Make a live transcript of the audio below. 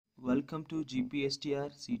Welcome to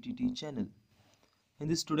GPSTR CTT channel. In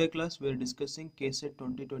this today class, we are discussing KSET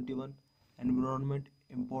 2021 Environment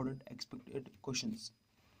Important Expected Questions.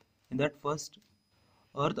 In that first,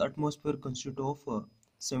 Earth atmosphere consists of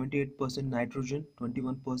 78% nitrogen,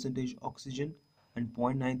 21% oxygen, and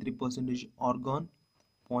 0.93% argon,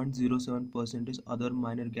 0.07% other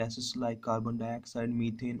minor gases like carbon dioxide,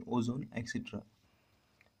 methane, ozone, etc.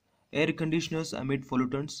 Air conditioners emit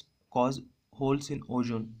pollutants cause holes in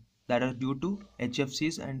ozone that are due to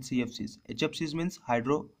HFCs and CFCs. HFCs means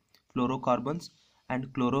hydrofluorocarbons and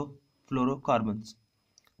chlorofluorocarbons.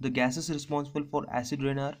 The gases responsible for acid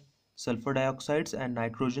rain are sulfur dioxides and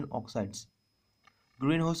nitrogen oxides.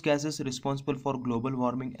 Greenhouse gases responsible for global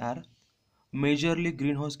warming are majorly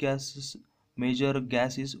greenhouse gases. Major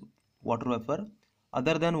gas is water vapor.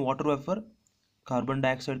 Other than water vapor, carbon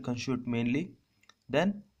dioxide constitute mainly,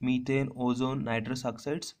 then methane, ozone, nitrous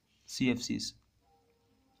oxides, CFCs.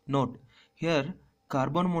 Note, here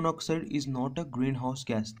carbon monoxide is not a greenhouse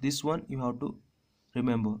gas. This one you have to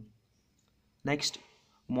remember. Next,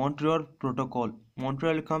 Montreal Protocol.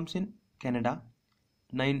 Montreal comes in Canada.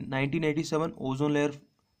 1987 ozone layer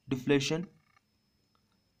deflation.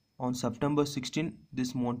 On September 16,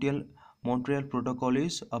 this Montreal Protocol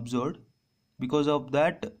is observed. Because of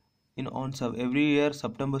that, every year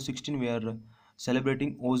September 16 we are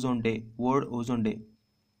celebrating Ozone Day, World Ozone Day.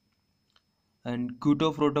 And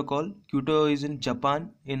Kyoto Protocol. Kyoto is in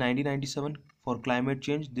Japan in 1997 for climate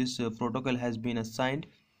change. This protocol has been assigned.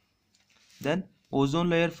 Then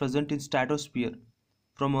ozone layer present in stratosphere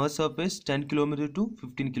from Earth's surface 10 km to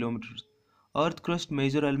 15 km. Earth crust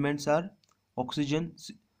major elements are oxygen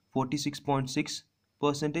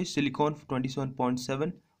 46.6%, silicon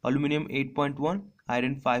 27.7%, aluminum 8.1%,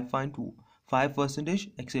 iron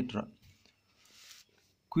 5.5%, etc.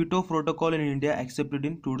 Kyoto Protocol in India accepted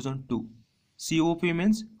in 2002. COP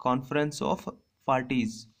means Conference of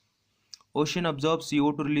Parties. Ocean absorbs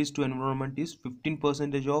CO2 released to environment is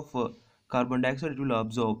 15% of carbon dioxide it will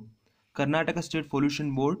absorb. Karnataka State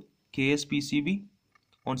Pollution Board KSPCB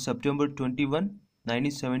on September 21,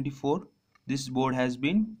 1974. This board has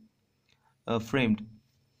been framed.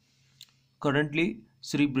 Currently,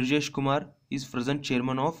 Sri Brijesh Kumar is present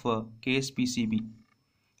chairman of KSPCB.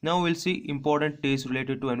 Now we'll see important days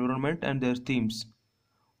related to environment and their themes.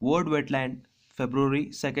 World Wetland, February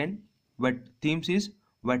 2nd. Themes is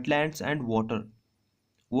wetlands and water.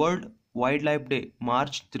 World Wildlife Day,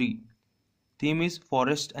 March 3. Theme is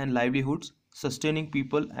forest and livelihoods, sustaining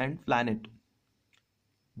people and planet.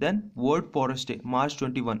 Then World Forest Day, March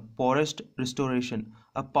 21. Forest restoration,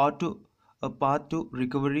 a path to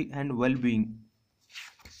recovery and well-being.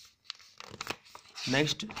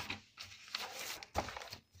 Next,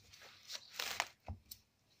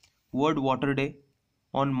 World Water Day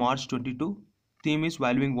on March 22. Theme is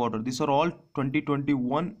valuing water. These are all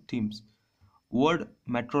 2021 themes. World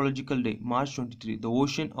Meteorological Day, March 23. The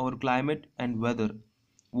ocean, our climate and weather.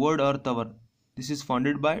 World Earth Hour. This is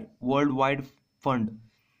funded by Worldwide Fund,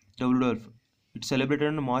 WWF. It's celebrated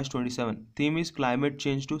on March 27. Theme is climate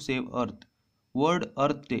change to save Earth. World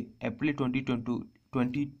Earth Day, April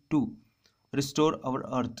 2022. Restore our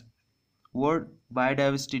Earth. World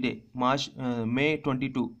Biodiversity Day, May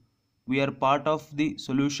 22. We are part of the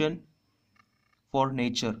solution for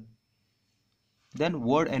nature. Then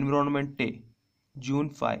World Environment Day, June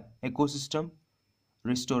 5. Ecosystem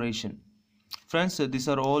restoration. Friends, these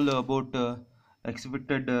are all about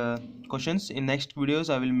expected questions. In next videos,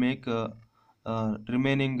 I will make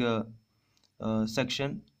remaining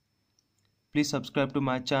section. Please subscribe to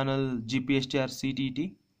my channel GPSTR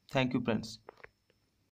CTT. Thank you, friends.